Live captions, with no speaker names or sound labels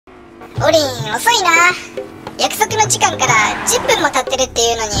オリン遅いな。約束の時間から10分も経ってるって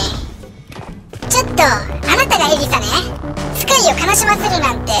いうのに。ちょっとあなたがエリサね。スカイを悲しませる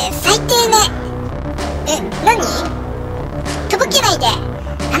なんて最低ね。何？とぼけないで。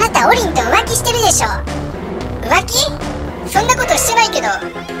あなたオリンと浮気してるでしょ。浮気？そんなことしてないけど、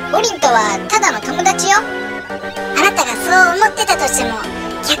オリンとはただの友達よ。あなたがそう思ってたとしても、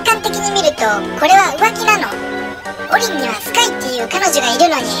客観的に見るとこれは浮気なの。オリンにはスカイっていう彼女がいる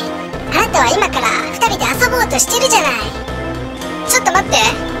のに、あなたは今から2人で遊ぼうとしてるじゃない。ちょっと待って、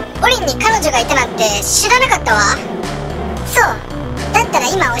オリンに彼女がいたなんて知らなかったわ。そう、だったら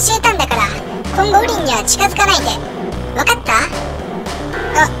今教えたんだから、今後オリンには近づかないで。わかった？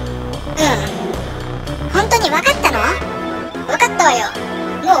本当にわかったの？わかったわよ。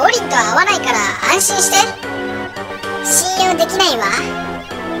もうオリンとは会わないから安心して。信用できないわ。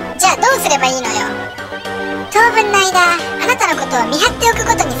じゃあどうすればいいのよ。当分の間、あなたのことを見張っておく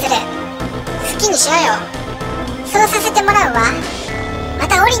ことにする。好きにしろよ。そうさせてもらうわ。ま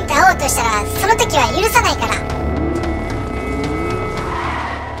たオリンと会おうとしたら、その時は許さないから。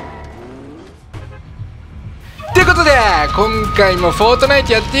ということで、今回もフォートナイ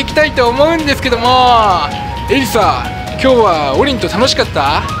トやっていきたいと思うんですけども、エリサ、今日はオリンと楽しかっ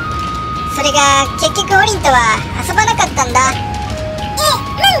た？それが結局オリンとは遊ばなかったんだ。な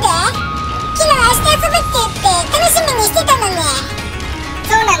んで？昨日明日遊ぶって言って楽しみにしてたのね。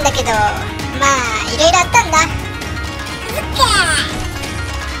そうなんだけど、まあいろいろあったんだ。そっか。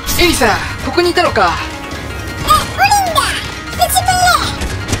エリサ、ここにいたのか。オリンだ。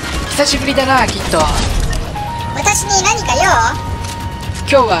久しぶりだな、きっと。私に何か用？今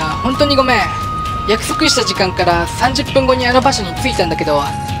日は本当にごめん。約束した時間から30分後にあの場所に着いたんだけど、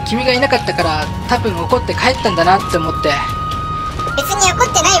君がいなかったから多分怒って帰ったんだなって思って。別に怒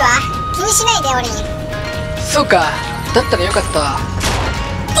ってないわ。気にしないで、オリン。そうか、だったらよかったわ。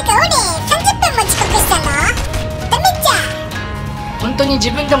てかオリン、30分も遅刻したの？ダメじゃん。本当に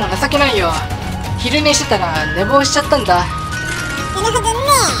自分でも情けないよ。昼寝してたら寝坊しちゃったんだ。なるほどね。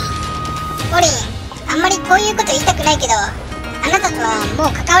オリン、あんまりこういうこと言いたくないけど、あなたとはも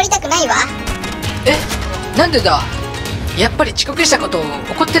う関わりたくないわ。なんでだ？やっぱり遅刻したことを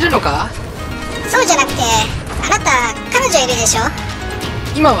怒ってるのか？そうじゃなくて、あなた彼女いるでしょ？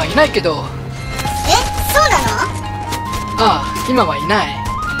今はいないけど。そうなの？ああ、今はいない。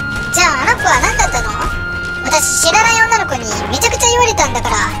じゃああの子は何だったの？私知らない女の子にめちゃくちゃ言われたんだか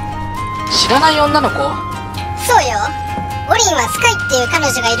ら。知らない女の子？そうよ。オリンはスカイっていう彼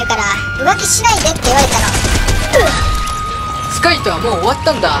女がいるから浮気しないでって言われたの。スカイとはもう終わっ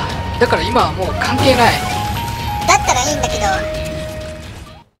たんだ。だから今はもう関係ない。だったらいいんだけど。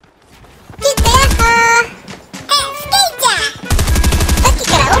キッドヤッホー。スカイちゃん。さっき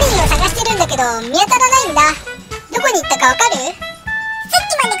からオリンを探してるんだけど見当たらないんだ。どこに行ったかわかる？さっ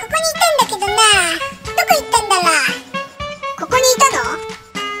きまでここにいたんだけどな。どこ行ったんだろう。ここにいたの？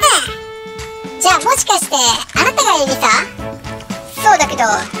じゃあもしかしてあなたがエリサ？そうだけど、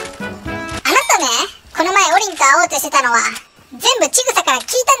あなたね、この前オリンと会おうとしてたのは全部ちぐさから聞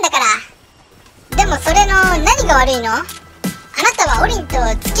いたんだから。でもそれの何が悪いの？あなたはオリンと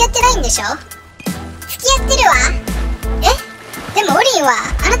付き合ってないんでしょ？付き合ってるわ。でもオリンは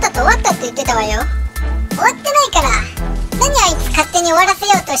あなたと終わったって言ってたわよ。終わってないから、何あいつ勝手に終わらせ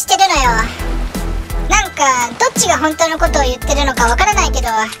ようとしてるのよ。なんかどっちが本当のことを言ってるのかわからないけど、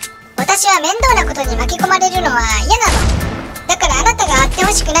私は面倒なことに巻き込まれるのは嫌なの。だからあなたが会って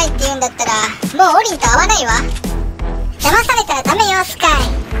ほしくないって言うんだったら、もうオリンと会わないわ。騙されたらダメよ、スカイ。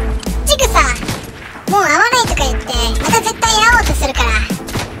ジグさ、もう会わないとか言ってまた絶対会おうとするから、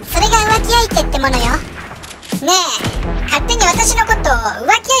それが浮気相手ってものよ。ねえ、勝手に私のことを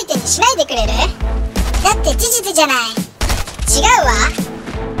浮気相手にしないでくれる？だって事実じゃない。違うわ。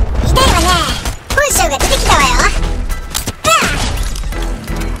痛いわね。本性が出てきたわよ。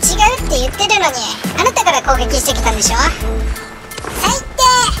違うって言ってるのに、あなたから攻撃してきたんでしょ？最低。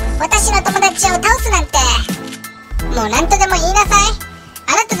私の友達を倒すなんて。もう何とでも言いなさい。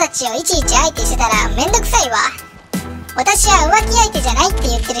あなたたちをいちいち相手してたらめんどくさいわ。私は浮気相手じゃないって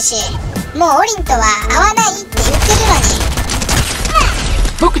言ってるし、もうオリンとは会わないって言ってるのに。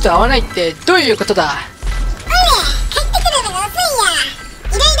僕と会わないってどういうことだ？帰ってくるのが遅い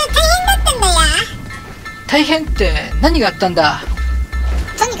や。いろいろ大変だったんだや。大変って何があったんだ？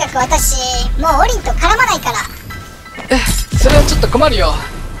とにかく私、もうオリンと絡まないから。それはちょっと困るよ。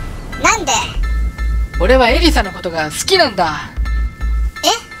なんで？俺はエリサのことが好きなんだ。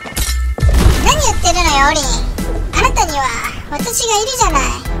何言ってるのよ、オリン。あなたには私がいるじゃな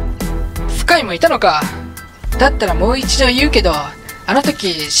い。スカイもいたのか。だったらもう一度言うけど、あの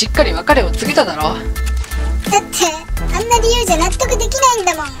時しっかり別れを告げただろ。だってあんな理由じゃ納得できないん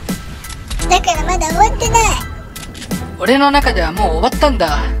だもん。俺の中ではもう終わったん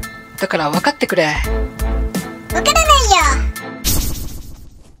だ。だから分かってくれ。わからないよ。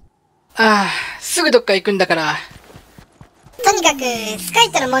ああ、すぐどっか行くんだから。とにかくスカ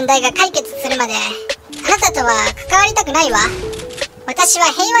イとの問題が解決するまであなたとは関わりたくないわ。私は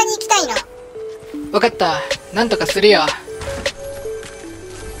平和に生きたいの。分かった、なんとかするよ。前回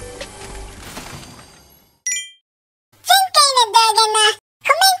の動画のコ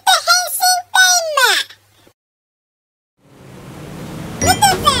メント返信タイム。武藤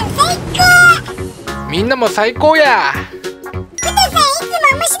さん最高。みんなも最高や。武藤さんいつも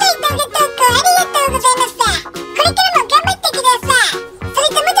面白い動画投稿ありがとうございました。これからも頑張ってください。それ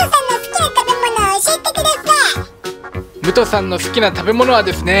と武藤さんの好きな食べ物を教えてください。武藤さんの好きな食べ物は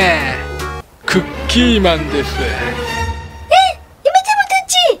ですね、クッキーマンです。やめて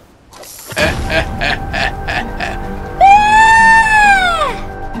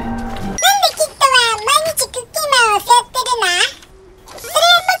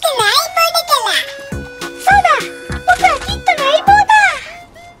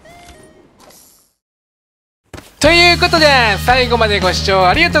ということで最後までご視聴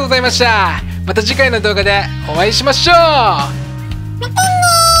ありがとうございました。また次回の動画でお会いしましょう。またね。